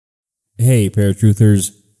Hey,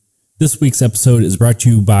 Paratruthers. This week's episode is brought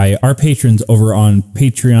to you by our patrons over on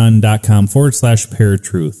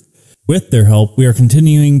patreon.com/paratruth. With their help, we are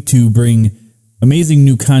continuing to bring amazing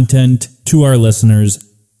new content to our listeners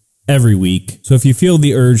every week. So if you feel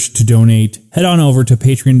the urge to donate, head on over to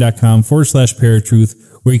patreon.com/paratruth,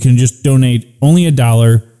 where you can just donate only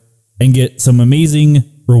 $1 and get some amazing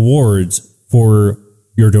rewards for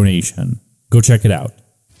your donation. Go check it out.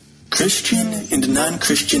 Christian and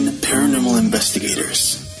non-Christian paranormal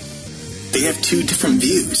investigators. They have two different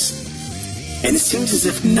views, and it seems as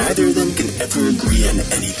if neither of them can ever agree on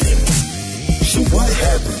anything. So what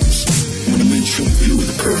happens when a mainstream view of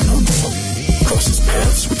the paranormal crosses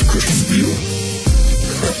paths with the Christian view?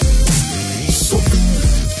 Something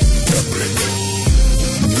epic.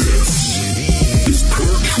 This is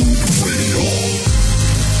Paratruth Radio.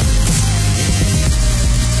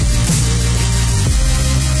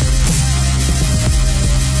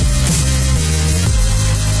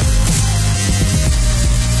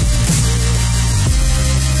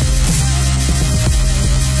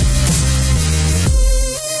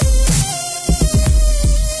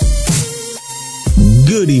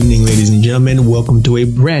 Good evening, ladies and gentlemen. Welcome to a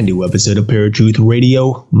brand new episode of Paratruth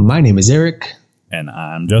Radio. My name is Eric. And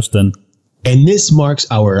I'm Justin. And this marks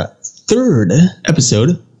our third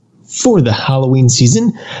episode for the Halloween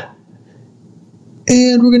season.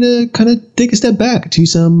 And we're going to kind of take a step back to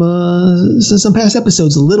some past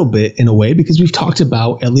episodes a little bit in a way, because we've talked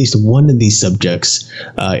about at least one of these subjects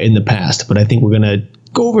in the past. But I think we're going to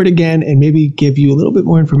go over it again and maybe give you a little bit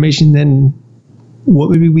more information than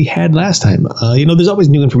what maybe we had last time. There's always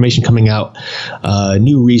new information coming out,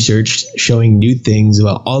 new research showing new things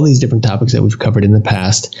about all these different topics that we've covered in the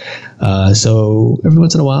past. So every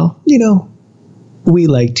once in a while, we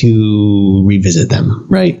like to revisit them,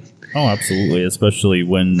 right? Oh, absolutely. Especially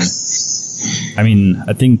when,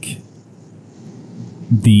 I think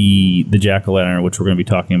the jack-o'-lantern, which we're going to be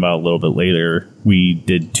talking about a little bit later, we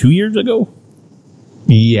did 2 years ago.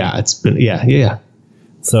 Yeah, it's been, yeah.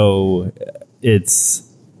 So it's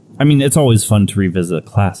always fun to revisit a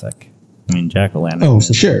classic. Jack-o'-lantern. Oh,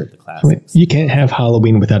 for sure. You can't have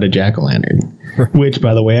Halloween without a jack-o'-lantern. Right. Which,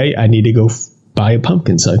 by the way, I need to go buy a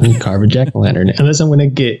pumpkin so I can carve a jack-o'-lantern. Unless I'm going to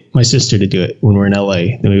get my sister to do it when we're in LA.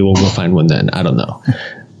 Then maybe we'll go find one then. I don't know.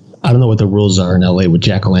 I don't know what the rules are in LA with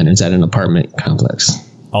jack-o'-lanterns at an apartment complex.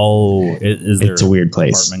 Oh, is there it's a weird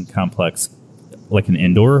place. Apartment complex, like an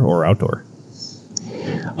indoor or outdoor?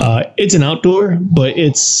 It's an outdoor, but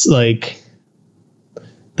it's like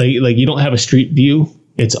you don't have a street view.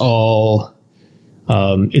 It's all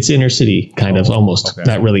it's inner city kind of, almost. Okay.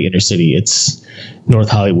 Not really inner city. It's North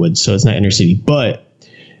Hollywood, so it's not inner city. But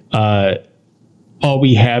all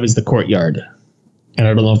we have is the courtyard, and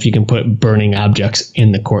I don't know if you can put burning objects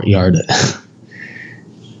in the courtyard.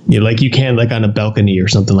 You can, like on a balcony or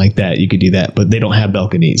something like that. You could do that, but they don't have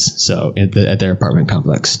balconies. So at their apartment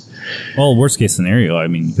complex. Well, worst case scenario,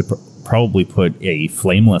 you could probably put a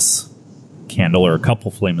flameless candle or a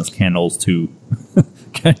couple flameless candles to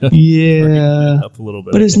kind of up a little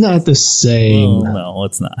bit. But it's not the same. Well, no,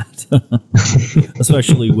 it's not.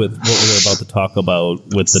 Especially with what we're about to talk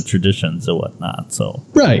about with the traditions and whatnot. So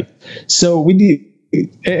right. So we do.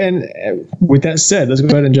 And with that said, let's go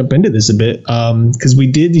ahead and jump into this a bit, because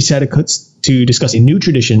we did decide to discuss a new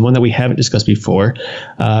tradition, one that we haven't discussed before,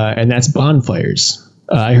 and that's bonfires.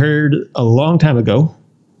 I heard a long time ago,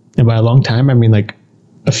 and by a long time, I mean like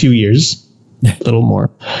a few years, a little more,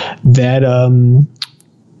 that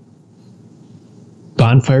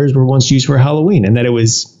bonfires were once used for Halloween, and that it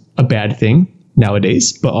was a bad thing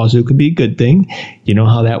nowadays, but also could be a good thing. You know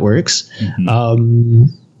how that works. Mm-hmm.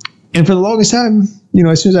 And for the longest time,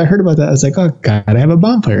 as soon as I heard about that, I was like, oh, gotta have a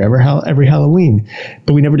bonfire every Halloween.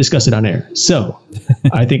 But we never discussed it on air. So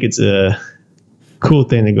I think it's a cool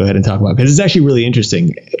thing to go ahead and talk about, because it's actually really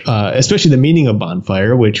interesting, especially the meaning of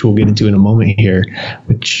bonfire, which we'll get into in a moment here,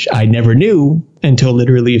 which I never knew until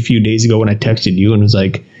literally a few days ago when I texted you and was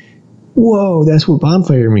like, whoa, that's what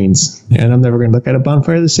bonfire means. And I'm never going to look at a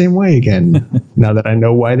bonfire the same way again now that I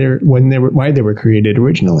know why they were created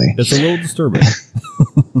originally. It's a little disturbing.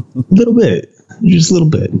 A little bit. Just a little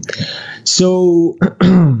bit. So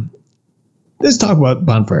let's talk about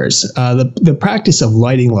bonfires. The practice of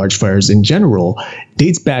lighting large fires in general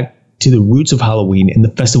dates back to the roots of Halloween and the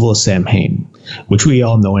Festival of Samhain, which we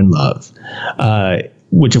all know and love,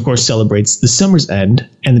 which of course celebrates the summer's end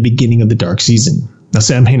and the beginning of the dark season. Now,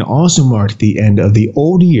 Samhain also marked the end of the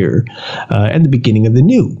old year and the beginning of the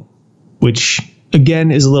new, which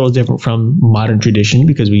again is a little different from modern tradition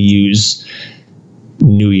because we use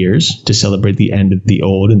New Year's to celebrate the end of the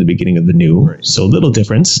old and the beginning of the new. Right. So a little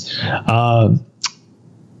difference.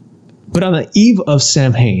 But on the eve of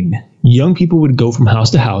Samhain, young people would go from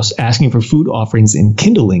house to house asking for food offerings and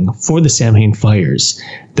kindling for the Samhain fires.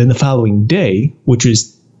 Then the following day, which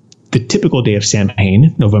was the typical day of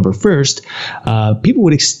Samhain, November 1st, people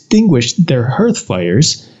would extinguish their hearth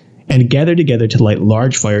fires and gather together to light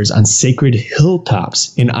large fires on sacred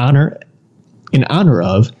hilltops in honor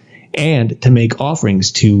of and to make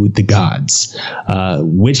offerings to the gods.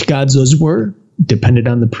 Which gods those were depended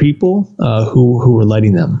on the people who were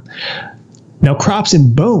lighting them. Now, crops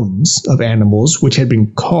and bones of animals which had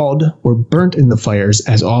been called were burnt in the fires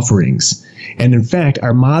as offerings. And in fact,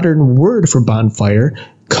 our modern word for bonfire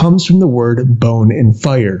comes from the word bone and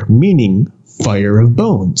fire, meaning fire of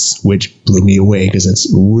bones, which blew me away because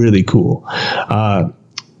it's really cool.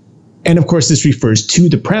 And of course, this refers to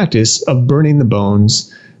the practice of burning the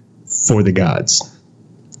bones for the gods.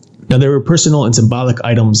 Now, there were personal and symbolic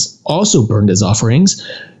items also burned as offerings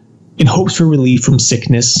in hopes for relief from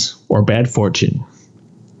sickness or bad fortune.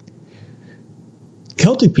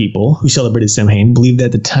 Celtic people who celebrated Samhain believed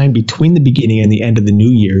that the time between the beginning and the end of the New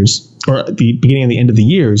Year's, or the beginning and the end of the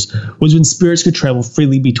years, was when spirits could travel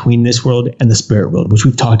freely between this world and the spirit world, which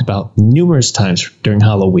we've talked about numerous times during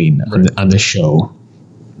Halloween on the show.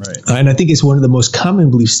 Right. And I think it's one of the most common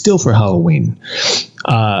beliefs still for Halloween,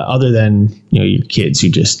 other than your kids who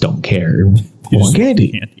just don't care and want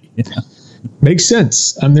candy. Yeah. Makes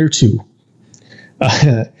sense. I'm there too.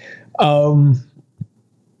 But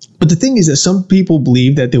the thing is that some people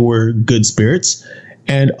believe that there were good spirits,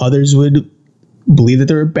 and others would believe that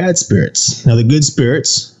there were bad spirits. Now, the good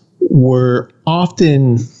spirits were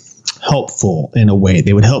often helpful in a way.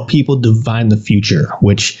 They would help people divine the future,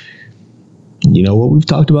 which, you know what we've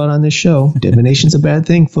talked about on this show. Divination's a bad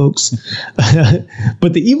thing, folks.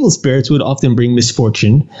 But the evil spirits would often bring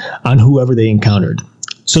misfortune on whoever they encountered.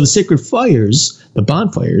 So the sacred fires, the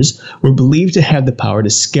bonfires, were believed to have the power to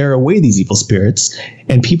scare away these evil spirits,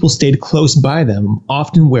 and people stayed close by them,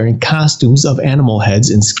 often wearing costumes of animal heads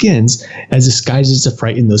and skins as disguises to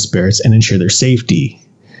frighten those spirits and ensure their safety.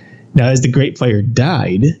 Now, as the Great Fire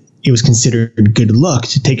died, it was considered good luck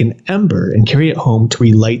to take an ember and carry it home to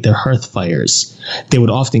relight their hearth fires. They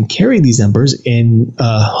would often carry these embers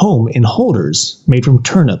home in holders made from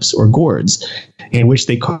turnips or gourds, in which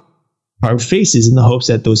they carved faces in the hopes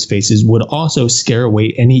that those faces would also scare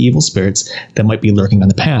away any evil spirits that might be lurking on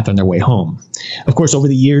the path on their way home. Of course, over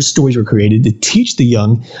the years, stories were created to teach the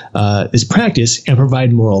young this practice and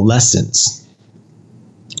provide moral lessons.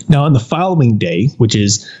 Now, on the following day, which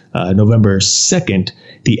is November 2nd,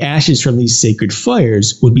 the ashes from these sacred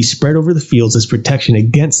fires would be spread over the fields as protection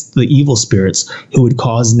against the evil spirits who would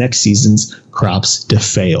cause next season's crops to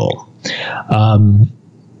fail.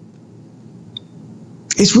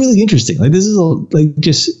 It's really interesting. Like, this is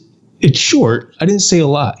it's short. I didn't say a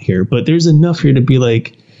lot here, but there's enough here to be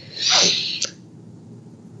like,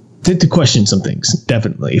 to question some things,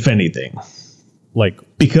 definitely, if anything. Like,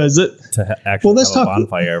 because to actually have a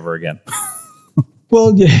bonfire ever again.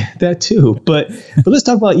 Well, yeah, that too. But let's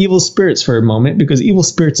talk about evil spirits for a moment, because evil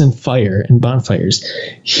spirits and fire and bonfires.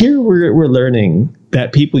 Here we're learning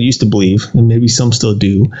that people used to believe, and maybe some still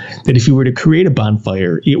do, that if you were to create a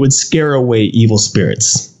bonfire, it would scare away evil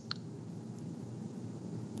spirits.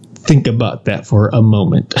 Think about that for a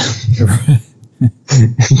moment.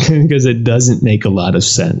 Because it doesn't make a lot of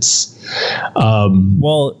sense.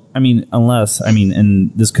 Well,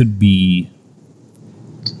 and this could be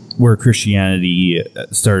where Christianity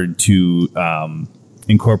started to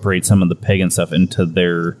incorporate some of the pagan stuff into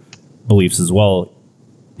their beliefs as well.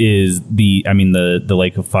 Is the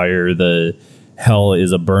lake of fire, the hell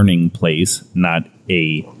is a burning place, not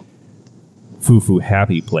a foo-foo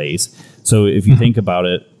happy place. So if you think about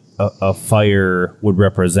it, a fire would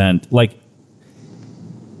represent, like,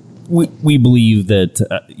 we believe that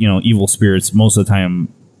evil spirits most of the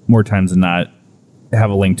time, more times than not, have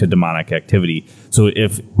a link to demonic activity. So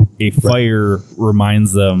if a fire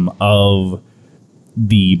reminds them of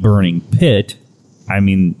the burning pit,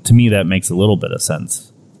 to me that makes a little bit of sense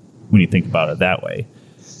when you think about it that way.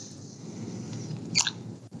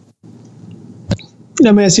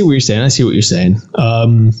 I see what you're saying.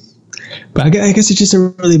 But I guess it just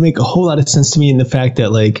doesn't really make a whole lot of sense to me in the fact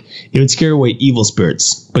that, like, it would scare away evil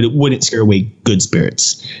spirits, but it wouldn't scare away good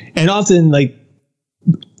spirits. And often, like,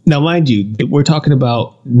 now, mind you, we're talking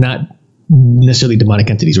about not necessarily demonic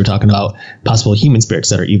entities. We're talking about possible human spirits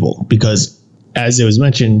that are evil, because, as it was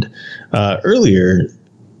mentioned earlier,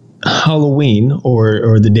 Halloween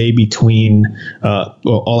or the day between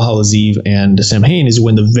All Hallows Eve and Samhain is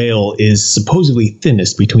when the veil is supposedly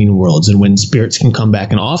thinnest between worlds, and when spirits can come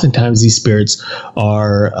back. And oftentimes these spirits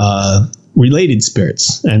are related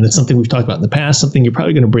spirits. And that's something we've talked about in the past, something you're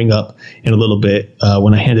probably going to bring up in a little bit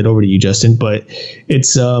when I hand it over to you, Justin. But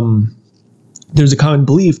it's there's a common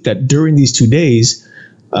belief that during these 2 days,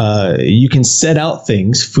 you can set out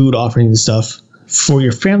things, food offerings and stuff, for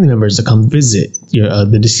your family members to come visit,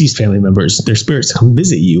 the deceased family members, their spirits to come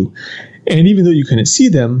visit you. And even though you couldn't see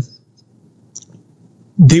them,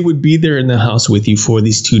 they would be there in the house with you for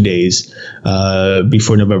these 2 days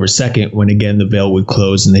before November 2nd, when again the veil would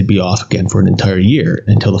close and they'd be off again for an entire year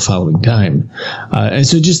until the following time. And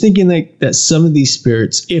so just thinking like that some of these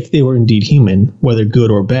spirits, if they were indeed human, whether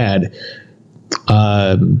good or bad,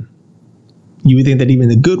 you would think that even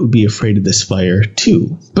the good would be afraid of this fire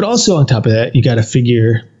too. But also on top of that, you got to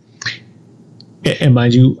figure, and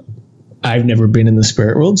mind you, I've never been in the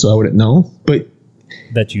spirit world, so I wouldn't know, but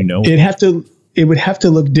that it would have to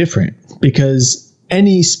look different, because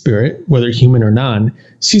any spirit, whether human or non,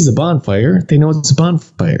 sees a bonfire, they know it's a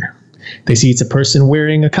bonfire. They see it's a person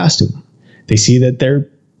wearing a costume. They see that they're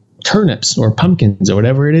turnips or pumpkins or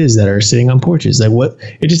whatever it is that are sitting on porches. Like, what?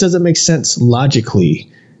 It just doesn't make sense logically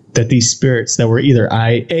that these spirits that were either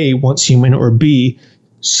A, once human, or B,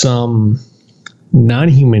 some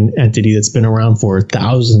non-human entity that's been around for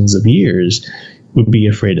thousands of years would be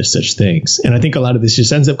afraid of such things. And I think a lot of this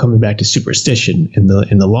just ends up coming back to superstition in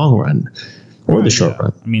the long run, or the short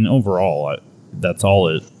run. I mean, overall, that's all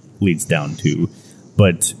it leads down to.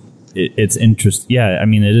 But it's interesting. Yeah, I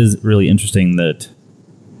mean, it is really interesting that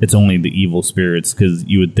it's only the evil spirits, because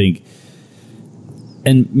you would think,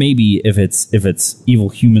 and maybe if it's evil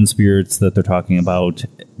human spirits that they're talking about,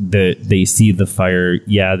 that they see the fire,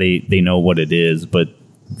 yeah, they know what it is, but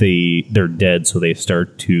they're dead, so they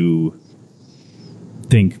start to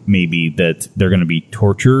think maybe that they're going to be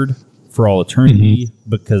tortured for all eternity,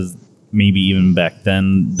 because maybe even back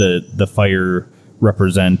then the fire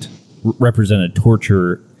represented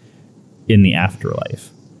torture in the afterlife.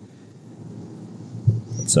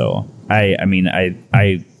 So I mean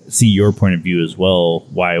I see your point of view as well.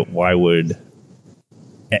 Why would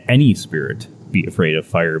any spirit be afraid of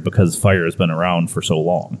fire? Because fire has been around for so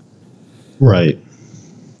long. Right.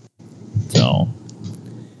 So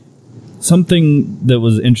something that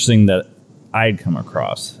was interesting that I'd come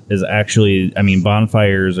across is actually, I mean,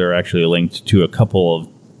 bonfires are actually linked to a couple of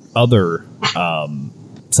other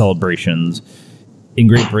celebrations. In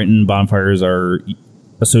Great Britain, bonfires are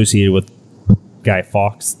associated with Guy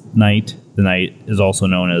Fawkes Night. The night is also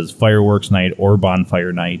known as Fireworks Night or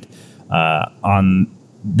Bonfire Night. On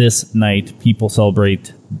this night, people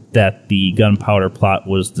celebrate that the gunpowder plot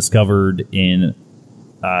was discovered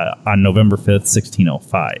on November 5th,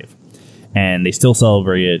 1605. And they still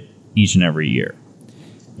celebrate it each and every year.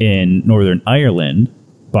 In Northern Ireland,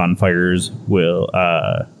 bonfires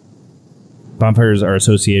are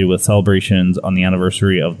associated with celebrations on the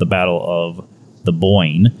anniversary of the Battle of the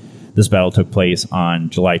Boyne. This battle took place on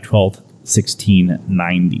July 12th,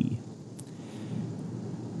 1690.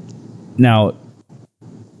 Now,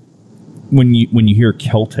 when you hear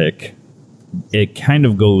Celtic, it kind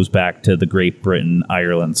of goes back to the Great Britain,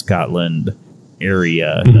 Ireland, Scotland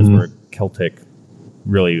area. That's where Celtic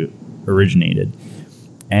really originated.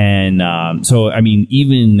 And so, I mean,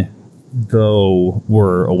 even though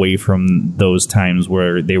we're away from those times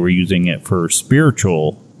where they were using it for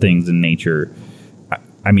spiritual things in nature,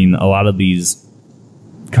 I mean, a lot of these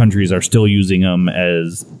countries are still using them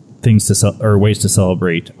as things or ways to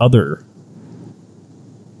celebrate other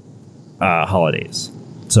holidays.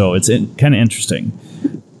 So it's kind of interesting.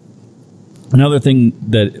 Another thing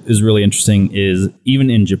that is really interesting is even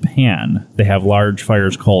in Japan, they have large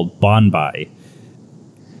fires called Bonbai,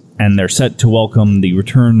 and they're set to welcome the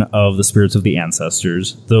return of the spirits of the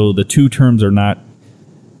ancestors. Though the two terms are not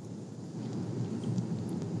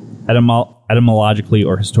etymologically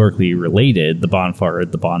or historically related, the bonfire,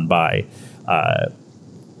 the Bonbai,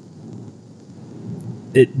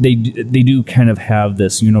 they do kind of have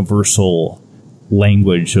this universal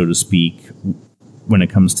language, so to speak, when it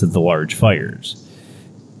comes to the large fires.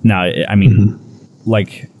 Now, I mean,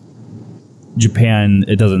 like Japan,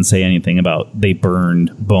 it doesn't say anything about they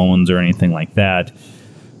burned bones or anything like that,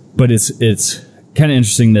 but it's kind of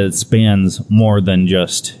interesting that it spans more than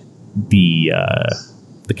just the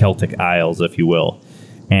Celtic Isles, if you will.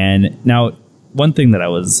 And now, one thing that I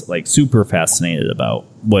was like super fascinated about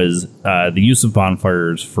was the use of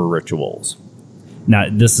bonfires for rituals. Now,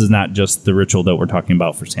 this is not just the ritual that we're talking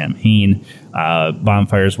about for Samhain.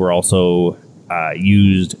 Bonfires were also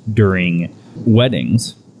used during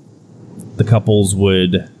weddings. The couples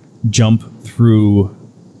would jump through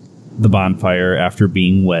the bonfire after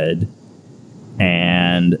being wed,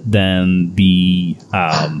 and then the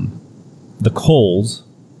coals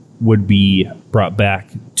would be brought back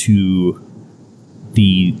to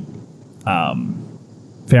the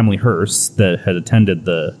family hearse that had attended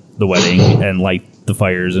the wedding and light the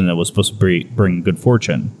fires, and it was supposed to bring good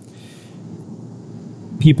fortune.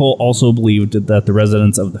 People also believed that the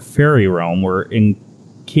residents of the fairy realm were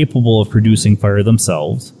incapable of producing fire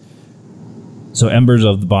themselves, so embers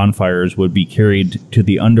of the bonfires would be carried to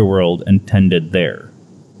the underworld and tended there.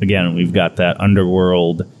 Again, we've got that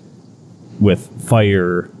underworld with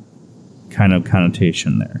fire kind of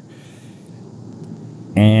connotation there.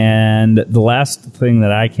 And the last thing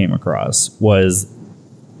that I came across was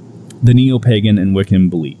the neo-pagan and Wiccan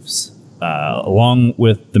beliefs. Along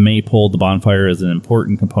with the maypole, the bonfire is an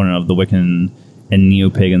important component of the Wiccan and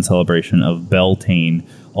neo-pagan celebration of Beltane,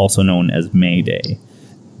 also known as May Day.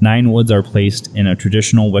 9 woods are placed in a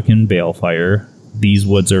traditional Wiccan balefire. These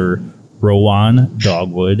woods are rowan,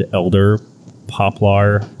 dogwood, elder,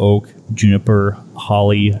 poplar, oak, juniper,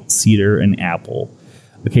 holly, cedar, and apple.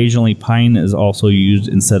 Occasionally, pine is also used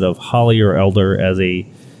instead of holly or elder as a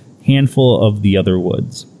handful of the other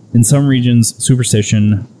woods. In some regions,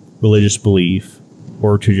 superstition, religious belief,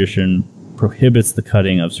 or tradition prohibits the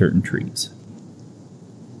cutting of certain trees.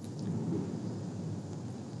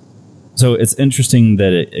 So it's interesting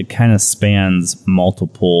that it kind of spans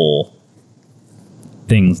multiple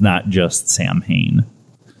things, not just Samhain.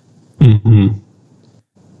 Mm-hmm.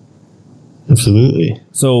 Absolutely.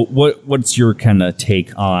 So what's your kind of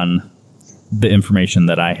take on the information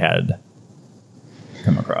that I had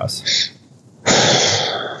come across?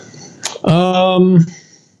 Well,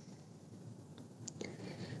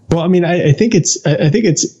 I mean, I think it's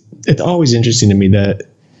always interesting to me that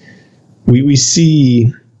we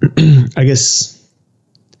see, I guess,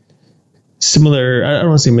 similar, I don't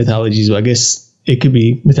want to say mythologies, but I guess it could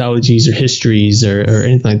be mythologies or histories or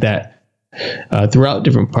anything like that throughout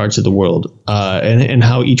different parts of the world, and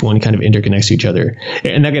how each one kind of interconnects to each other.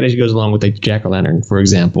 And that actually goes along with like jack-o'-lantern, for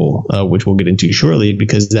example, which we'll get into shortly,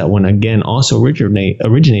 because that one again also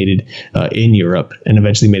originated in Europe and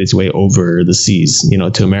eventually made its way over the seas,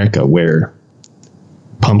 to America, where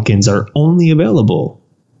pumpkins are only available.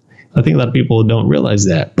 I think a lot of people don't realize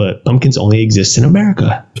that, but pumpkins only exist in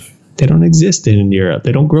America. They don't exist in Europe.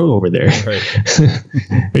 They don't grow over there, right.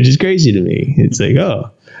 Which is crazy to me. It's like,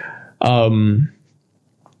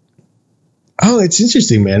 it's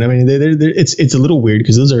interesting, man. I mean, it's a little weird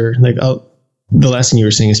because those are like the last thing you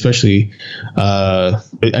were saying, especially what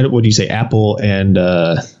do you say, apple and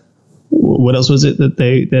what else was it that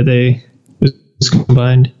they was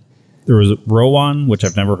combined? There was rowan, which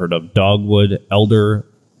I've never heard of, dogwood, elder,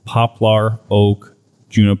 poplar, oak,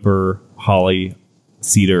 juniper, holly,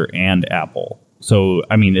 cedar, and apple. So,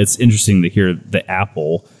 I mean, it's interesting to hear the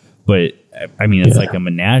apple, but I mean, it's like a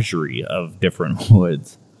menagerie of different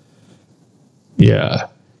woods. Yeah.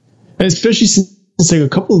 And especially since like a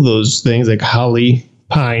couple of those things like holly,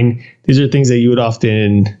 pine, these are things that you would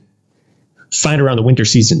often find around the winter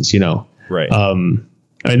seasons, Right. I mean,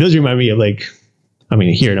 those remind me of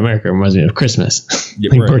here in America, it reminds me of Christmas,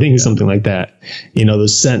 like burning something like that.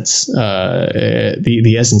 Those scents,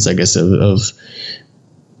 the essence, I guess, of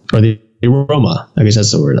or the aroma, I guess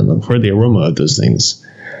that's the word I'm looking for, the aroma of those things.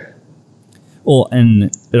 Well,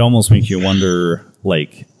 and it almost makes you wonder,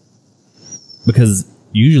 like, because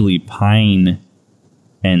usually pine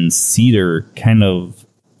and cedar kind of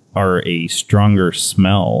are a stronger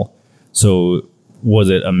smell. So was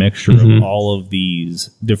it a mixture of all of these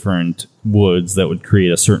different woods that would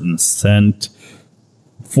create a certain scent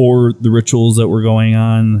for the rituals that were going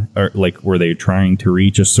on? Or like, were they trying to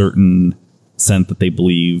reach a certain scent that they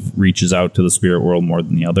believe reaches out to the spirit world more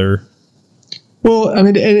than the other? Well, I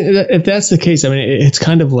mean, if that's the case, I mean, it's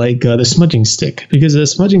kind of like the smudging stick, because the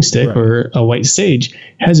smudging stick or a white sage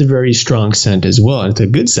has a very strong scent as well. And it's a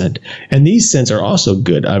good scent. And these scents are also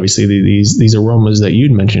good. Obviously, these aromas that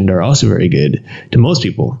you'd mentioned are also very good to most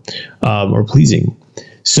people, or pleasing.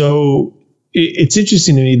 So it's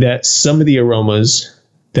interesting to me that some of the aromas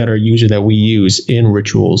that are used or that we use in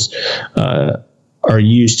rituals are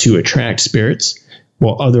used to attract spirits,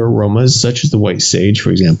 while other aromas, such as the white sage, for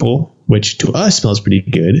example, which to us smells pretty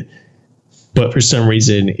good, but for some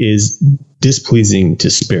reason is displeasing to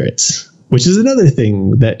spirits, which is another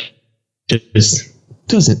thing that just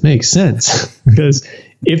doesn't make sense. Because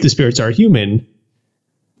if the spirits are human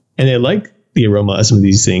and they like the aroma of some of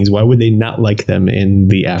these things, why would they not like them in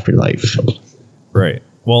the afterlife? Right.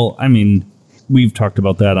 Well, I mean, we've talked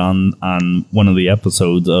about that on one of the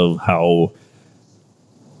episodes of how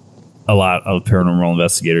a lot of paranormal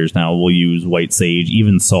investigators now will use white sage,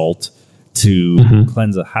 even salt, to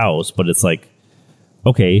cleanse a house. But it's like,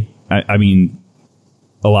 okay, I mean,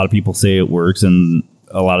 a lot of people say it works, and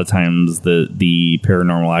a lot of times the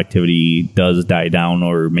paranormal activity does die down,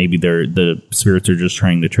 or maybe the spirits are just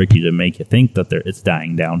trying to trick you to make you think that it's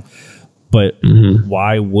dying down. But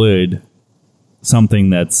why would something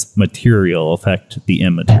that's material affect the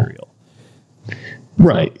immaterial?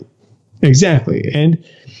 Right. Exactly. And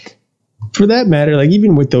for that matter, like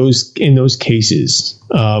even with in those cases,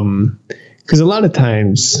 because a lot of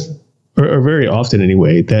times, or very often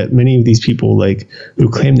anyway, that many of these people like who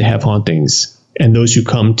claim to have hauntings and those who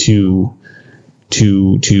come to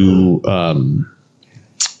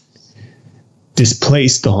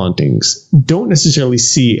displace the hauntings don't necessarily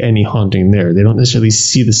see any haunting there. They don't necessarily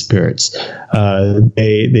see the spirits.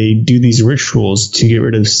 They do these rituals to get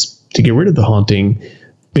rid of the haunting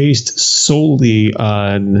based solely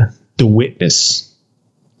on the witness,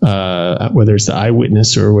 whether it's the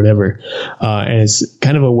eyewitness or whatever. And it's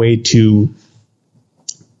kind of a way to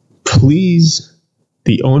please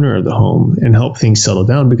the owner of the home and help things settle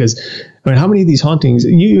down. Because, I mean, how many of these hauntings,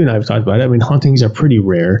 you and I have talked about it, I mean, hauntings are pretty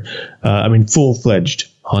rare. Full-fledged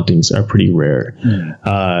hauntings are pretty rare.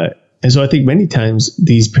 And so I think many times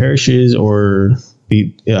these parishes or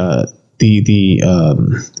the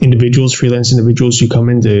individuals, freelance individuals who come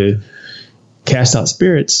in to cast out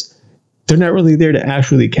spirits, they're not really there to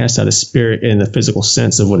actually cast out a spirit in the physical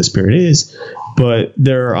sense of what a spirit is, but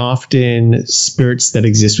there are often spirits that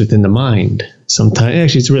exist within the mind. Sometimes,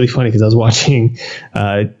 actually, it's really funny because I was watching.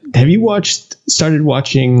 Have you started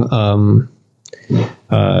watching The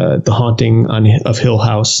Haunting of Hill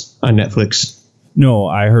House on Netflix? No,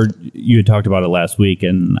 I heard you had talked about it last week,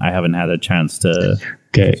 and I haven't had a chance to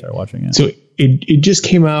start watching it. So it just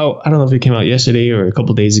came out. I don't know if it came out yesterday or a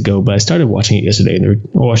couple days ago, but I started watching it yesterday, and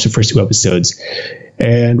I watched the first 2 episodes.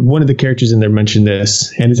 And one of the characters in there mentioned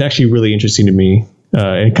this, and it's actually really interesting to me,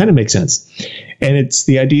 and it kind of makes sense. And it's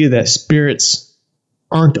the idea that spirits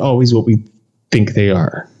aren't always what we think they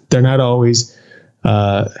are. They're not always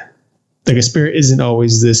like a spirit isn't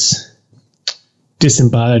always this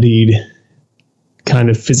disembodied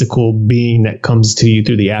kind of physical being that comes to you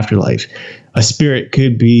through the afterlife. A spirit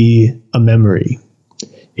could be a memory.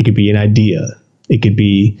 It could be an idea. It could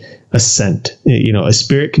be a scent. You know, a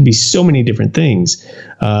spirit could be so many different things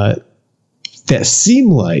that seem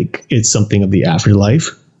like it's something of the afterlife,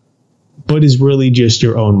 but is really just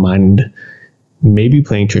your own mind maybe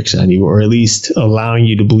playing tricks on you, or at least allowing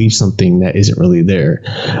you to believe something that isn't really there.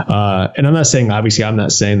 And I'm not saying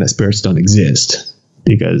that spirits don't exist,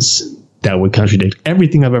 because that would contradict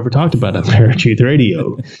everything I've ever talked about on Paratruth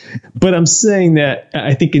Radio. But I'm saying that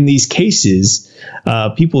I think in these cases,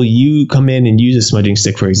 people come in and use a smudging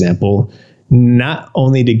stick, for example, not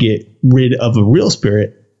only to get rid of a real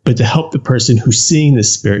spirit, but to help the person who's seeing the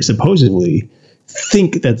spirit supposedly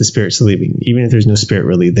think that the spirit's leaving, even if there's no spirit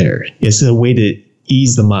really there. It's a way to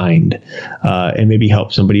ease the mind and maybe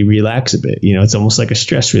help somebody relax a bit. You know, it's almost like a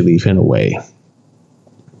stress relief in a way.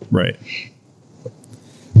 Right.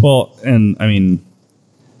 Well, and I mean,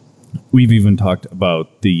 we've even talked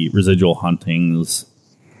about the residual hauntings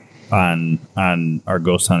on our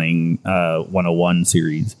Ghost Hunting 101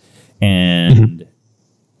 series. And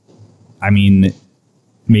I mean,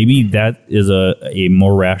 maybe that is a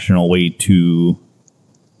more rational way to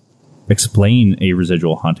explain a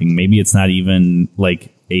residual haunting. Maybe it's not even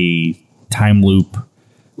like a time loop,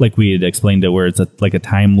 like we had explained it, where it's like a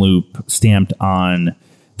time loop stamped on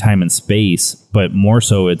time and space, but more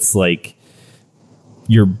so it's like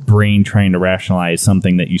your brain trying to rationalize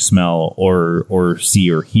something that you smell or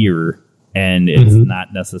see or hear, and it's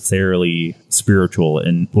not necessarily spiritual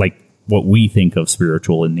and like what we think of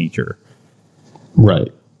spiritual in nature.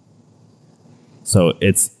 Right. So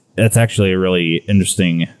it's actually a really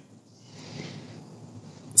interesting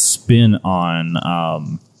spin on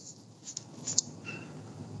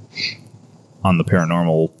the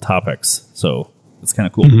paranormal topics. So it's kind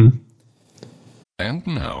of cool. And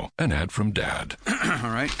now, an ad from Dad.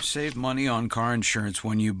 All right, save money on car insurance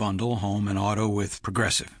when you bundle home and auto with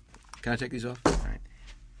Progressive. Can I take these off? All right.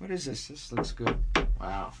 What is this? This looks good.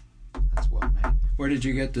 Wow, that's well made. Where did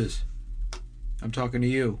you get this? I'm talking to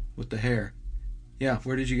you with the hair. Yeah,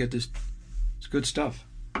 where did you get this? It's good stuff.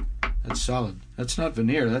 That's solid. That's not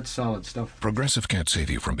veneer. That's solid stuff. Progressive can't save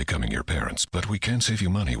you from becoming your parents, but we can save you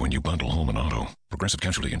money when you bundle home and auto. Progressive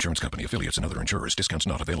Casualty Insurance Company, affiliates, and other insurers. Discounts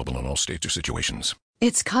not available in all states or situations.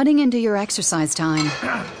 It's cutting into your exercise time.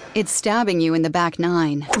 It's stabbing you in the back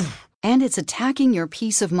nine. And it's attacking your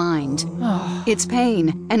peace of mind. It's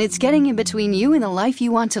pain, and it's getting in between you and the life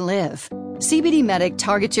you want to live. CBD Medic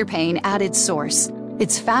targets your pain at its source.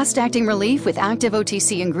 It's fast-acting relief with active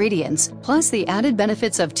OTC ingredients, plus the added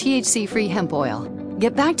benefits of THC-free hemp oil.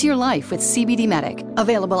 Get back to your life with CBD Medic.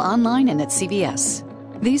 Available online and at CVS.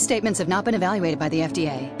 These statements have not been evaluated by the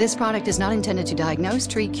FDA. This product is not intended to diagnose,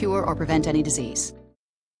 treat, cure, or prevent any disease.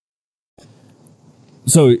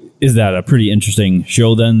 So is that a pretty interesting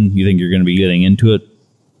show then? You think you're going to be getting into it?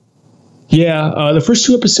 Yeah, the first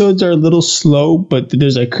 2 episodes are a little slow, but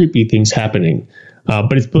there's like creepy things happening.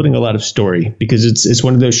 But it's building a lot of story because it's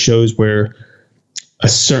one of those shows where a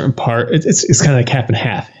certain part it's kind of like half and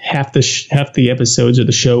half. Half the episodes of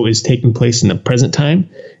the show is taking place in the present time,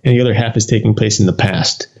 and the other half is taking place in the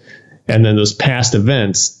past. And then those past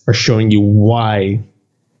events are showing you why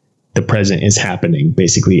the present is happening,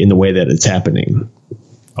 basically in the way that it's happening.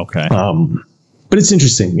 Okay. But it's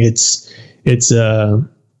interesting. It's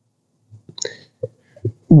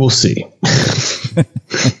we'll see.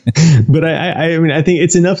 But I mean, I think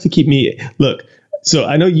it's enough to keep me. Look, so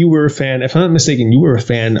I know you were a fan. If I'm not mistaken, you were a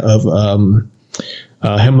fan of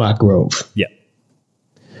Hemlock Grove. Yeah.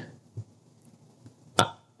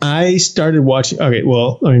 I started watching. Okay,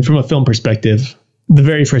 well, I mean, from a film perspective, the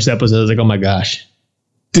very first episode, I was like, oh my gosh,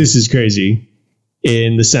 this is crazy.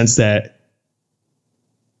 In the sense that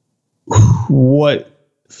what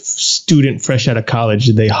student fresh out of college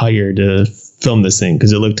did they hire to film this thing?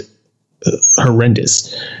 Because it looked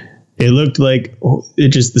horrendous. It looked like the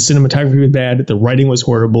cinematography was bad. The writing was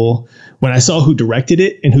horrible. When I saw who directed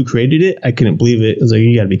it and who created it, I couldn't believe it. I was like,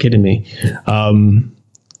 you gotta be kidding me.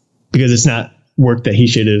 Because it's not work that he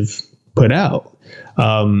should have put out.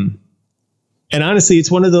 And honestly, it's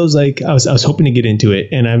one of those, like, I was hoping to get into it,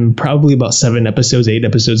 and I'm probably about 8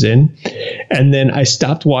 episodes in. And then I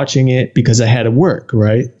stopped watching it because I had to work,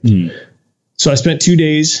 right? So I spent 2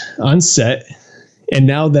 days on set. And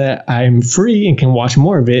now that I'm free and can watch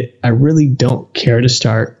more of it, I really don't care to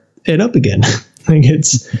start it up again. Like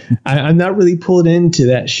I'm not really pulled into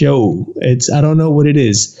that show. I don't know what it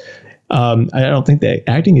is. I don't think the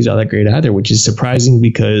acting is all that great either, which is surprising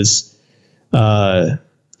because Bill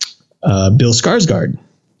Skarsgård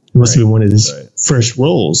must have been one of his first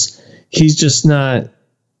roles. He's just not.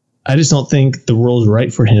 I just don't think the role's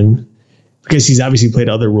right for him because he's obviously played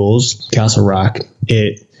other roles. Castle Rock.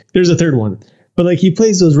 There's a third one. But like he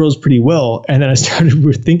plays those roles pretty well. And then I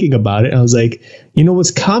started thinking about it. And I was like, you know, what's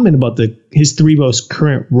common about his 3 most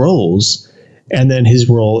current roles and then his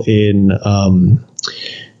role in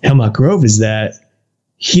Hemlock Grove is that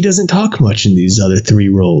he doesn't talk much in these other 3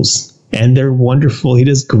 roles. And they're wonderful. He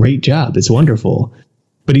does a great job. It's wonderful.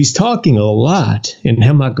 But he's talking a lot in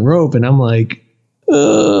Hemlock Grove. And I'm like,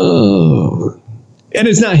 oh. And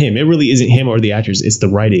it's not him. It really isn't him or the actors. It's the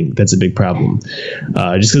writing that's a big problem.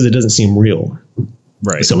 Just because it doesn't seem real.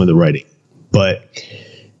 Right. Some of the writing. But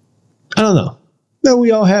I don't know. No,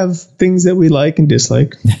 we all have things that we like and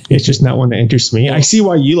dislike. It's just not one that interests me. I see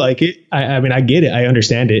why you like it. I mean, I get it. I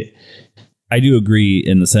understand it. I do agree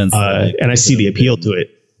in the sense that and I see the appeal to it.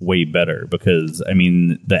 Way better because, I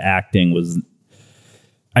mean, the acting was...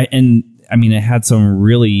 it had some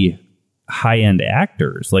really high-end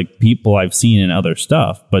actors, like people I've seen in other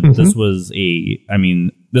stuff, but this was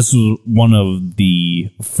this was one of the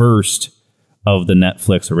first of the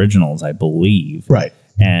Netflix originals, I believe. Right.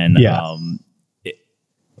 And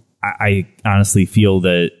I honestly feel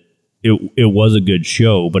that it was a good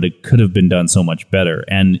show, but it could have been done so much better.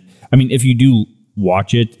 And I mean, if you do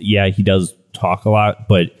watch it, yeah, he does talk a lot,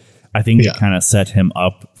 but I think it kind of set him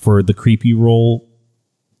up for the creepy role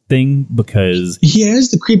thing because he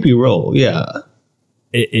has the creepy role. Yeah.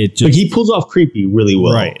 It just, but he pulls off creepy really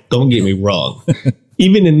well. Right. Don't get me wrong.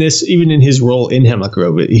 even in his role in Hemlock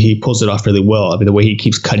Grove, he pulls it off really well. I mean, the way he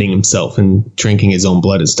keeps cutting himself and drinking his own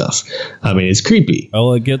blood and stuff. I mean, it's creepy.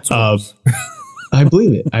 Oh, it gets worse. I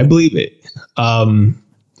believe it. I don't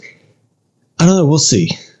know. We'll see.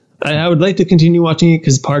 I would like to continue watching it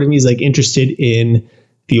because part of me is like interested in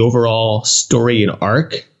the overall story and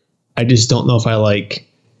arc. I just don't know if I like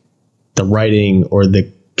the writing or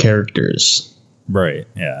the characters. Right.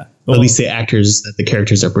 Yeah. Well, at least the actors that the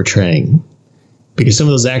characters are portraying. Because some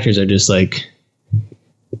of those actors are just like, I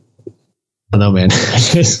don't know, man.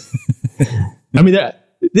 I mean,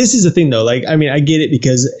 this is the thing, though. Like, I mean, I get it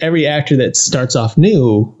because every actor that starts off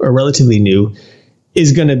new or relatively new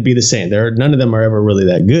is going to be the same. None of them are ever really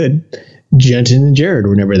that good. Jensen and Jared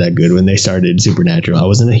were never that good when they started Supernatural. I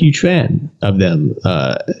wasn't a huge fan of them,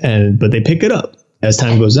 but they pick it up as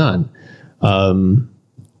time goes on. And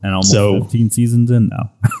almost 15 seasons in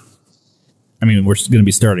now. I mean, we're going to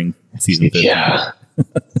be starting season 15. Yeah.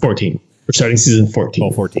 14. We're starting season 14.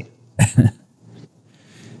 Oh, 14.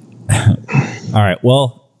 All right.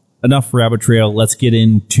 Well, enough rabbit trail. Let's get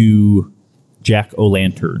into Jack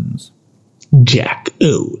O'Lanterns. Jack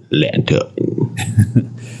O'Lantern.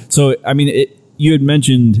 So, I mean, you had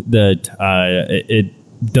mentioned that it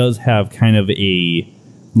does have kind of a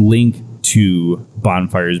link to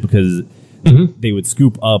bonfires because they would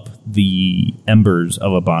scoop up the embers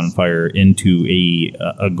of a bonfire into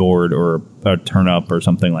a gourd or a turnip or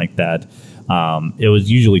something like that. It was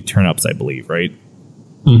usually turnips, I believe, right?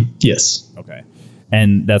 Yes. Okay.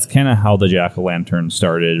 And that's kind of how the jack-o'-lantern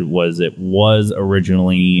started. It was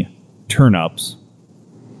originally turnips.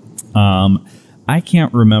 I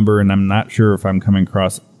can't remember, and I'm not sure if I'm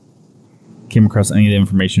came across any of the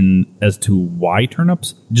information as to why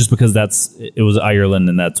turnips. Just because it was Ireland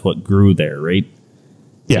and that's what grew there, right?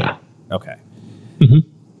 Yeah. Okay.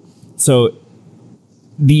 So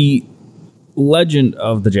the legend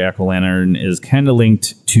of the jack-o'-lantern is kind of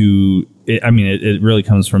linked to. It really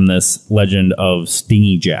comes from this legend of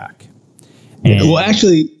Stingy Jack. And well,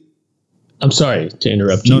 actually, I'm sorry to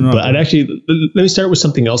interrupt you, but let me start with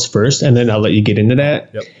something else first, and then I'll let you get into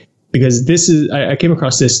that. Yep. Because I came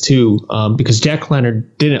across this too, because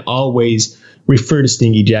jack-o'-lantern didn't always refer to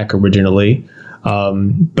Stingy Jack originally,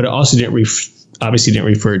 but it also obviously didn't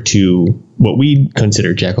refer to what we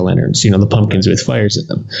consider jack-o'-lanterns, the pumpkins with fires in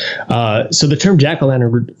them. So the term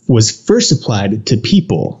jack-o'-lantern was first applied to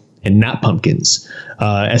people and not pumpkins.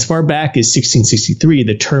 As far back as 1663,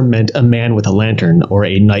 the term meant a man with a lantern or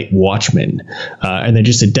a night watchman. And then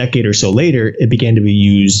just a decade or so later, it began to be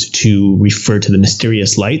used to refer to the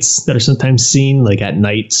mysterious lights that are sometimes seen at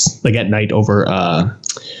night over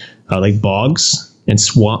like bogs and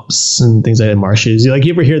swamps and things like that, marshes. You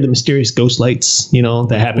ever hear the mysterious ghost lights,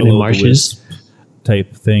 that happen in marshes?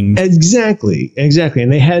 Type thing. Exactly.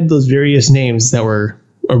 And they had those various names that were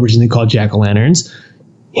originally called jack-o'-lanterns.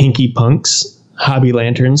 Hinky punks, hobby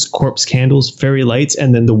lanterns, corpse candles, fairy lights,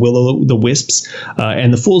 and then the will-o'-the-wisps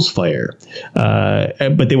and the fool's fire.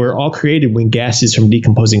 But they were all created when gases from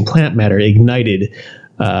decomposing plant matter ignited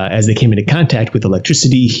as they came into contact with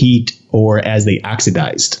electricity, heat, or as they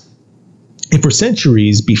oxidized. And for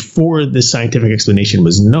centuries before the scientific explanation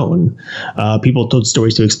was known, people told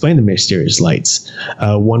stories to explain the mysterious lights.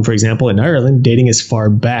 One, for example, in Ireland, dating as far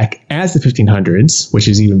back as the 1500s, which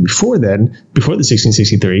is even before then, before the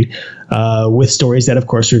 1663, with stories that, of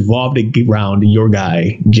course, revolved around your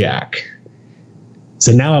guy, Jack.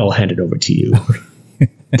 So now I will hand it over to you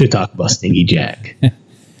to talk about Stingy Jack.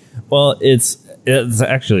 Well, it's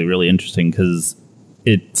actually really interesting because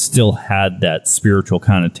it still had that spiritual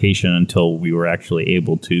connotation until we were actually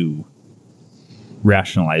able to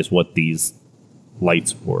rationalize what these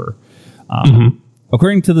lights were.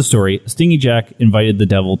 According to the story, Stingy Jack invited the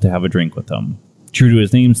devil to have a drink with him. True to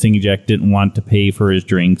his name, Stingy Jack didn't want to pay for his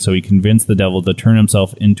drink, so he convinced the devil to turn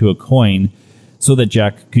himself into a coin so that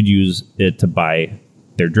Jack could use it to buy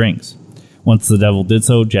their drinks. Once the devil did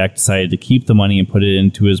so, Jack decided to keep the money and put it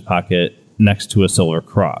into his pocket next to a silver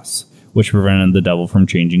cross, which prevented the devil from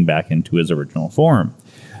changing back into his original form.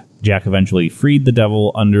 Jack eventually freed the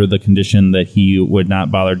devil under the condition that he would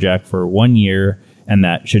not bother Jack for 1 year, and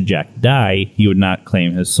that should Jack die, he would not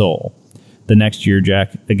claim his soul. The next year,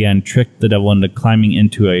 Jack again tricked the devil into climbing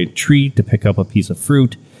into a tree to pick up a piece of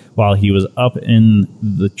fruit. While he was up in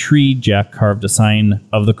the tree, Jack carved a sign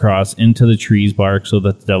of the cross into the tree's bark so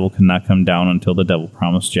that the devil could not come down until the devil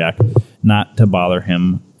promised Jack not to bother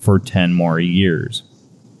him for 10 more years.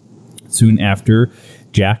 Soon after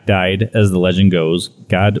Jack died, as the legend goes,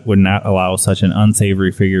 God would not allow such an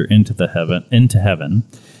unsavory figure into heaven.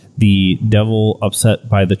 The devil, upset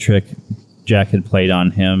by the trick Jack had played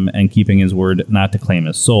on him and keeping his word not to claim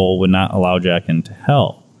his soul, would not allow Jack into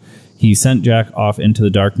hell. He sent Jack off into the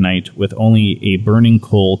dark night with only a burning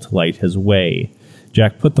coal to light his way.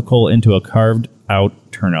 Jack put the coal into a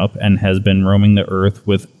carved-out turnip and has been roaming the earth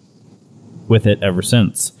with it ever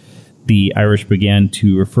since. The Irish began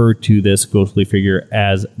to refer to this ghostly figure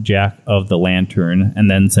as Jack of the Lantern, and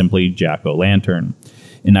then simply Jack-o'-lantern.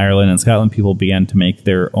 In Ireland and Scotland, people began to make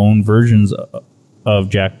their own versions of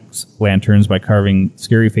Jack's lanterns by carving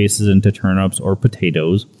scary faces into turnips or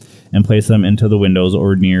potatoes and place them into the windows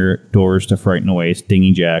or near doors to frighten away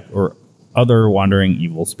Stingy Jack or other wandering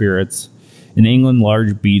evil spirits. In England,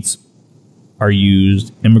 large beets are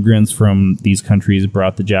used. Immigrants from these countries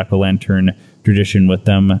brought the jack-o'-lantern tradition with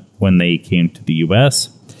them when they came to the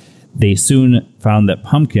U.S. They soon found that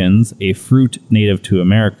pumpkins, a fruit native to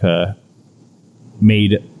America,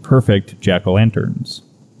 made perfect jack-o'-lanterns.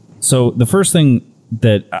 So the first thing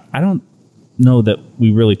that I don't know that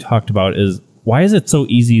we really talked about is, why is it so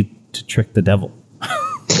easy to trick the devil?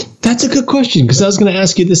 That's a good question, because I was going to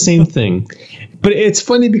ask you the same thing. But it's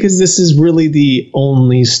funny because this is really the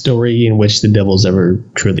only story in which the devil's ever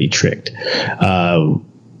truly tricked.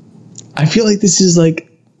 I feel like this is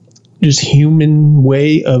just human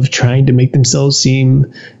way of trying to make themselves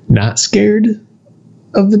seem not scared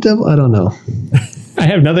of the devil. I don't know. I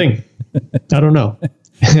have nothing. I don't know.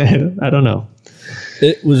 I don't know.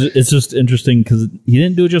 It's just interesting because he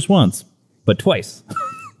didn't do it just once, but twice.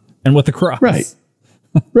 And with the cross. Right.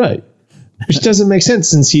 Right. Which doesn't make sense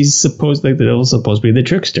since he's supposed to be the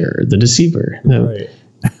trickster, the deceiver. Right.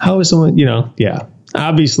 How is someone, yeah.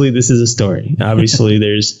 Obviously, this is a story. Obviously,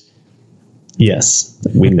 yes,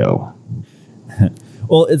 we know.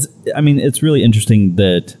 Well, it's really interesting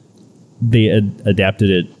that they adapted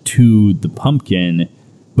it to the pumpkin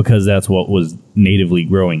because that's what was natively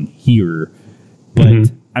growing here.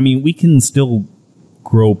 But, we can still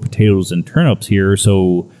grow potatoes and turnips here,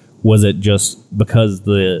 so was it just because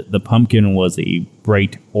the pumpkin was a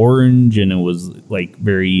bright orange and it was like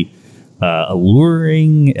very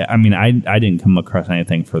alluring? I didn't come across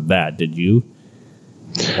anything for that. Did you?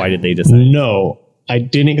 Why did they decide? No, I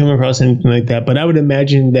didn't come across anything like that, but I would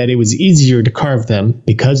imagine that it was easier to carve them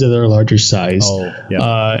because of their larger size. Oh,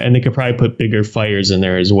 yeah. And they could probably put bigger fires in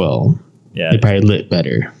there as well. Yeah. They probably lit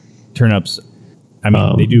better. Turnips,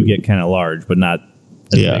 they do get kind of large, but not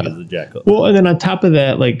as big as the jack-o'-lantern. Well, and then on top of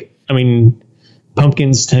that,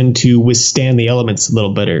 pumpkins tend to withstand the elements a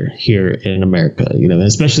little better here in America,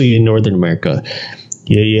 especially in Northern America.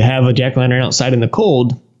 You have a jack-o'-lantern outside in the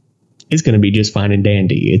cold, it's going to be just fine and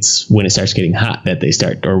dandy. It's when it starts getting hot that they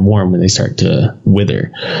start, or warm when they start to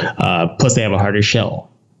wither. Plus, they have a harder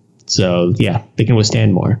shell. So, yeah, they can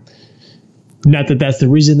withstand more. Not that that's the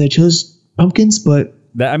reason they chose pumpkins, but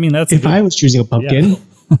that's if I was choosing a pumpkin,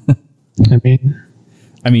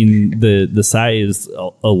 the size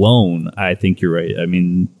alone, I think you're right.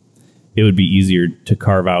 It would be easier to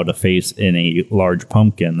carve out a face in a large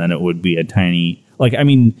pumpkin than it would be a tiny. Look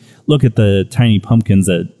at the tiny pumpkins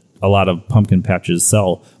that a lot of pumpkin patches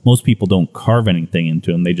sell. Most people don't carve anything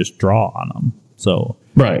into them; they just draw on them. So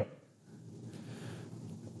right.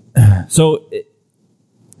 So,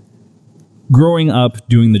 growing up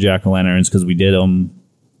doing the jack-o'-lanterns, because we did them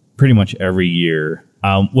pretty much every year,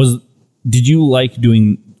 did you like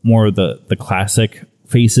doing more of the classic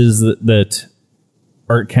faces that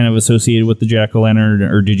are kind of associated with the jack-o'-lantern,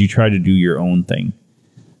 or did you try to do your own thing?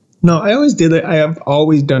 No, I always did it. I have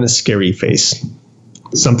always done a scary face.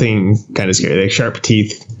 Something kind of scary, like sharp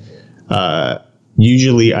teeth.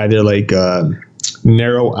 Usually either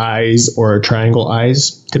narrow eyes or triangle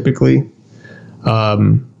eyes, typically.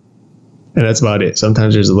 And that's about it.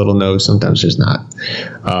 Sometimes there's a little nose, sometimes there's not.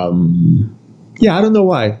 I don't know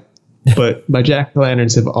why. But my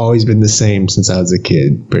jack-o'-lanterns have always been the same since I was a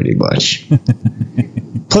kid, pretty much.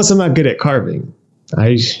 Plus, I'm not good at carving.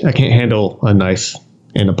 I can't handle a knife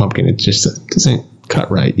and a pumpkin. It just doesn't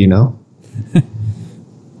cut right,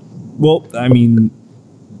 Well,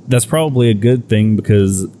 that's probably a good thing,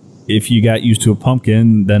 because if you got used to a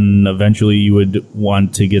pumpkin, then eventually you would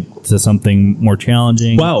want to get to something more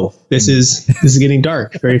challenging. Wow, this is getting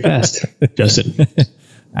dark very fast, Justin.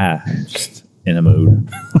 I'm just in a mood.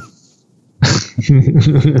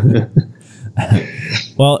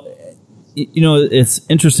 Well, it's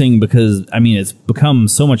interesting because it's become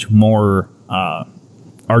so much more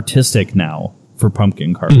artistic now for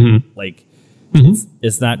pumpkin carving.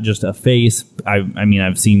 It's not just a face.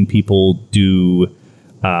 I've seen people do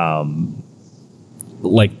the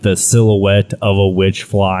silhouette of a witch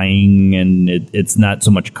flying, and it's not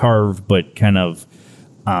so much carved, but kind of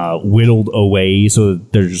whittled away, so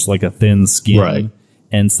there's just like a thin skin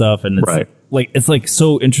and stuff. And it's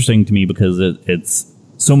so interesting to me because it's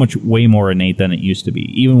so much way more innate than it used to be,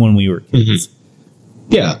 even when we were kids.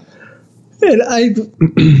 Yeah. And I've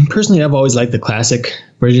always liked the classic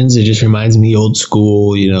versions. It just reminds me old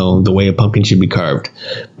school, the way a pumpkin should be carved.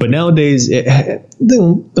 But nowadays,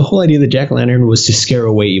 the whole idea of the jack-o'-lantern was to scare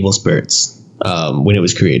away evil spirits when it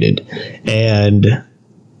was created. And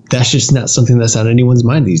that's just not something that's on anyone's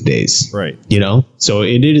mind these days. Right. So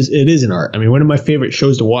it is an art. One of my favorite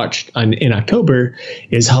shows to watch in October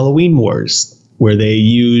is Halloween Wars, where they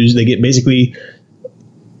get basically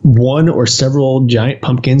one or several giant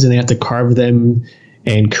pumpkins, and they have to carve them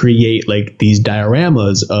and create these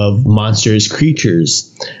dioramas of monstrous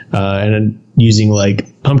creatures, and using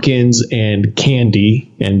pumpkins and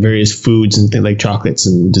candy and various foods and things like chocolates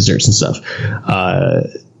and desserts and stuff.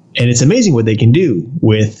 And it's amazing what they can do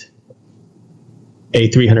with a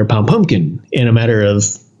 300-pound pumpkin in a matter of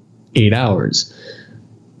 8 hours.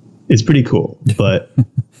 It's pretty cool, but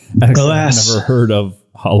alas, I've never heard of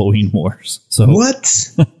Halloween Wars. So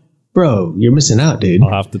what? Bro, you're missing out, dude. I'll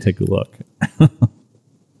have to take a look.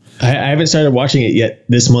 I haven't started watching it yet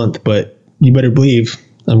this month, but you better believe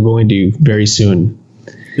I'm going to very soon.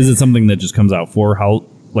 Is it something that just comes out for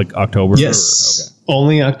October? Yes. Okay.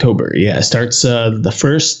 Only October. Yeah. It starts the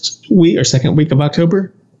first week or second week of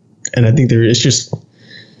October. And I think it's just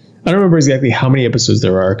don't remember exactly how many episodes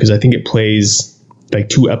there are, because I think it plays like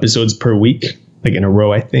 2 episodes per week, like in a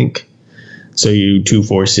row, I think. So you 2,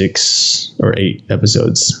 4, 6, or 8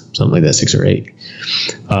 episodes, something like that, 6 or 8.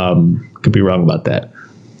 Could be wrong about that.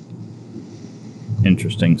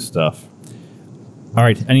 Interesting stuff. All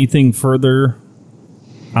right. Anything further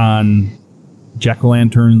on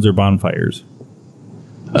jack-o'-lanterns or bonfires?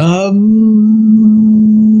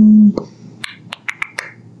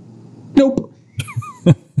 Nope.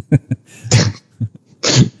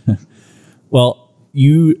 Well,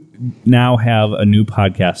 you now have a new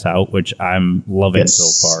podcast out, which I'm loving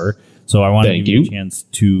so far. So I want to give you a chance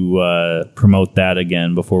to promote that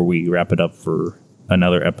again before we wrap it up for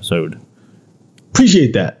another episode.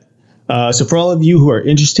 Appreciate that. So for all of you who are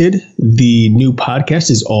interested, the new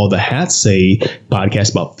podcast is All the Hats, a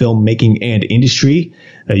podcast about filmmaking and industry.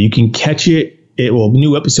 You can catch it.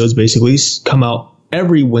 New episodes basically come out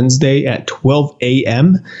every Wednesday at 12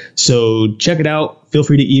 a.m. So check it out. Feel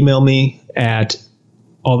free to email me at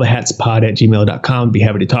allthehatspod@gmail.com. Be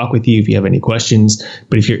happy to talk with you if you have any questions.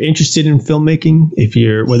 But if you're interested in filmmaking,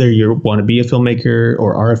 whether you want to be a filmmaker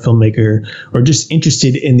or are a filmmaker, or just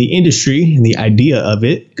interested in the industry and the idea of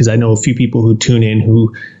it, because I know a few people who tune in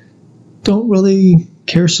who don't really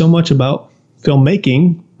care so much about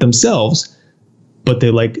filmmaking themselves, but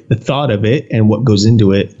they like the thought of it and what goes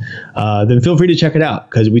into it, then feel free to check it out,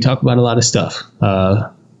 because we talk about a lot of stuff.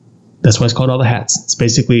 That's why it's called All the Hats. It's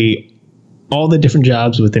basically all the different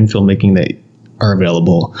jobs within filmmaking that are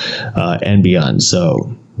available and beyond.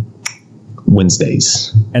 So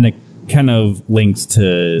Wednesdays. And it kind of links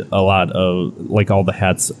to a lot of like All the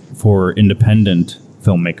Hats for independent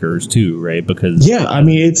filmmakers too, right? Because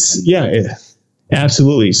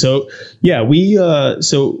absolutely. So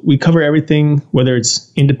we cover everything, whether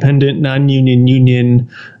it's independent, non-union, union,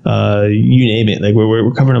 you name it. Like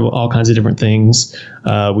we're covering all kinds of different things.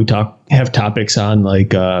 We have topics on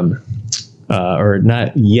like, or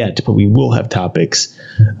not yet, but we will have topics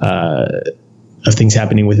of things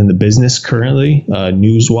happening within the business currently,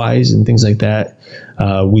 news-wise and things like that.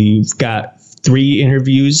 We've got 3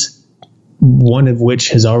 interviews, one of which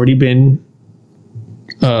has already been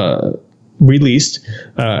released,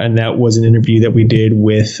 and that was an interview that we did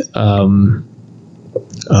with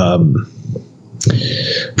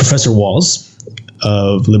Professor Walls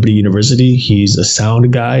of Liberty University. He's a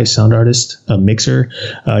sound guy, a sound artist, a mixer.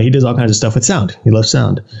 He does all kinds of stuff with sound. He loves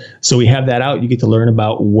sound. So we have that out. You get to learn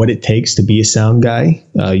about what it takes to be a sound guy,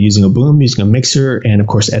 using a boom, using a mixer, and of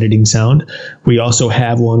course editing sound. We also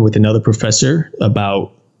have one with another professor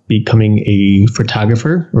about becoming a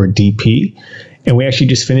photographer or a DP. And we actually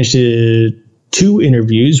just finished 2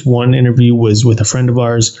 interviews. One interview was with a friend of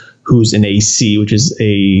ours who's an AC, which is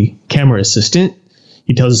a camera assistant.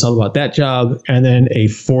 He tells us all about that job. And then a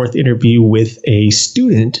 4th interview with a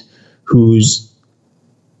student who's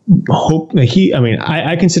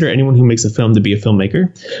I consider anyone who makes a film to be a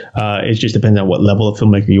filmmaker. It just depends on what level of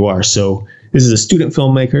filmmaker you are. So this is a student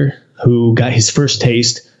filmmaker who got his first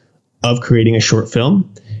taste of creating a short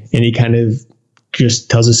film. And he kind of just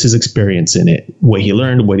tells us his experience in it, what he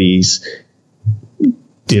learned, what he's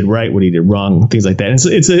did right, what he did wrong, things like that. And so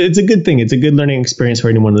it's a good thing. It's a good learning experience for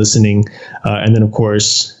anyone listening. And then, of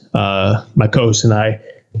course, my co-host and I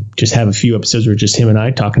just have a few episodes where just him and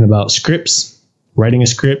I talking about scripts, writing a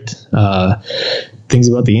script, things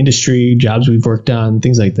about the industry, jobs we've worked on,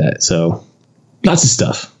 things like that. So lots of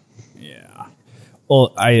stuff. Yeah.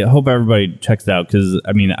 Well, I hope everybody checks it out, because,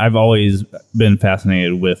 I mean, I've always been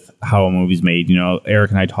fascinated with how a movie's made. You know,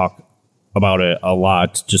 Eric and I talk about it a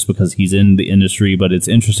lot just because he's in the industry, but it's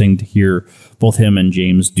interesting to hear both him and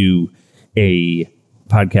James do a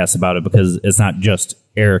podcast about it, because it's not just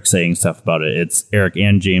Eric saying stuff about it. It's Eric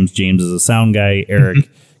and James. James is a sound guy. Eric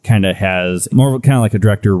kind of has more of like a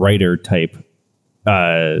director writer type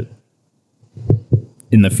in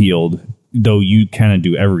the field, though you kind of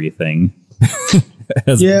do everything.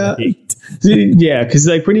 Yeah, because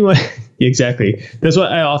like pretty much exactly. That's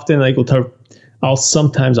what I often like. I'll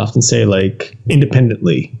sometimes often say like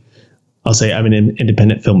independently. I'll say I'm an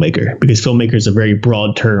independent filmmaker, because filmmaker is a very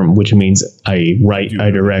broad term, which means I write, I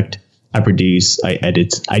direct, I produce, I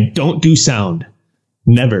edit. I don't do sound.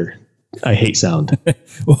 Never. I hate sound.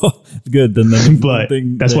 Well, good. Then but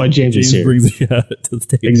that's why James is here. Brings to the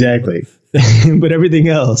table. Exactly. But everything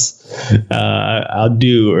else, I'll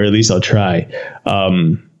do, or at least I'll try.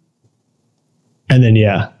 And then,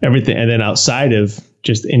 everything. And then outside of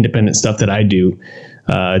just independent stuff that I do,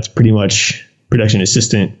 it's pretty much production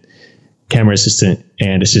assistant, camera assistant,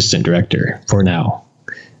 and assistant director for now.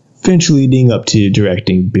 Eventually leading up to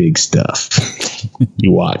directing big stuff.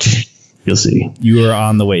 You watch. You'll see. You are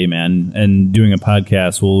on the way, man. And doing a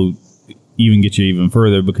podcast will even get you even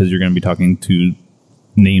further because you're going to be talking to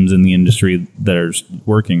names in the industry that are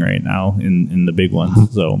working right now in the big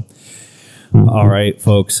ones. So, all right,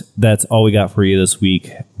 folks, that's all we got for you this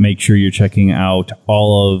week. Make sure you're checking out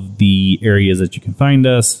all of the areas that you can find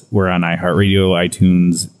us. We're on iHeartRadio,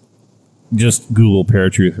 iTunes. Just Google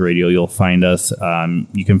Paratruth Radio. You'll find us.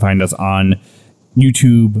 You can find us on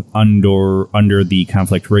YouTube under the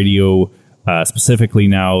Conflict Radio. Specifically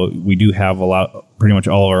now, we do have pretty much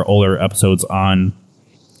all of our older episodes on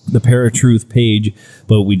the Paratruth page,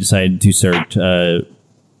 but we decided to start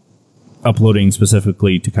uploading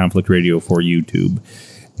specifically to Conflict Radio for YouTube.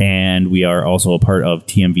 And we are also a part of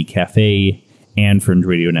TMV Cafe and Fringe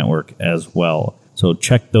Radio Network as well. So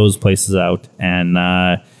check those places out.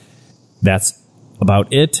 And that's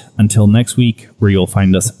about it until next week, where you'll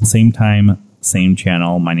find us same time, same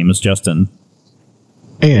channel. My name is Justin.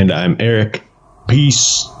 And I'm Eric.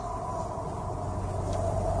 Peace.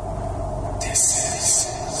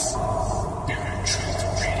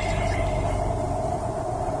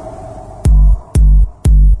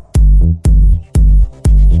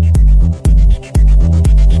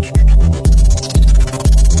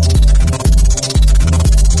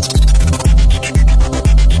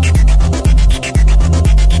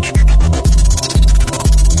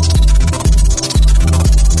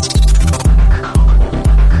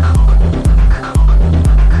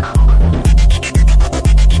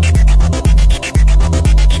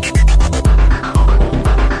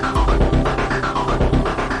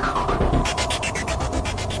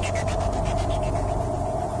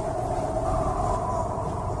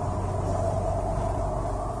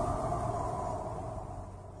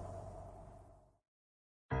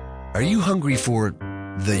 Are you hungry for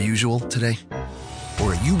the usual today?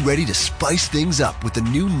 Or are you ready to spice things up with the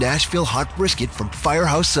new Nashville Hot Brisket from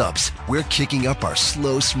Firehouse Subs? We're kicking up our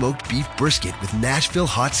slow-smoked beef brisket with Nashville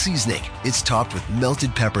Hot Seasoning. It's topped with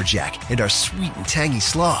melted pepper jack and our sweet and tangy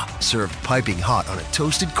slaw, served piping hot on a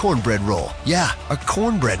toasted cornbread roll. Yeah, a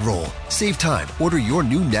cornbread roll. Save time. Order your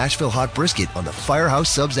new Nashville Hot Brisket on the Firehouse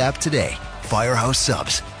Subs app today. Firehouse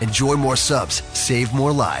Subs. Enjoy more subs. Save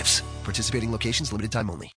more lives. Participating locations, limited time only.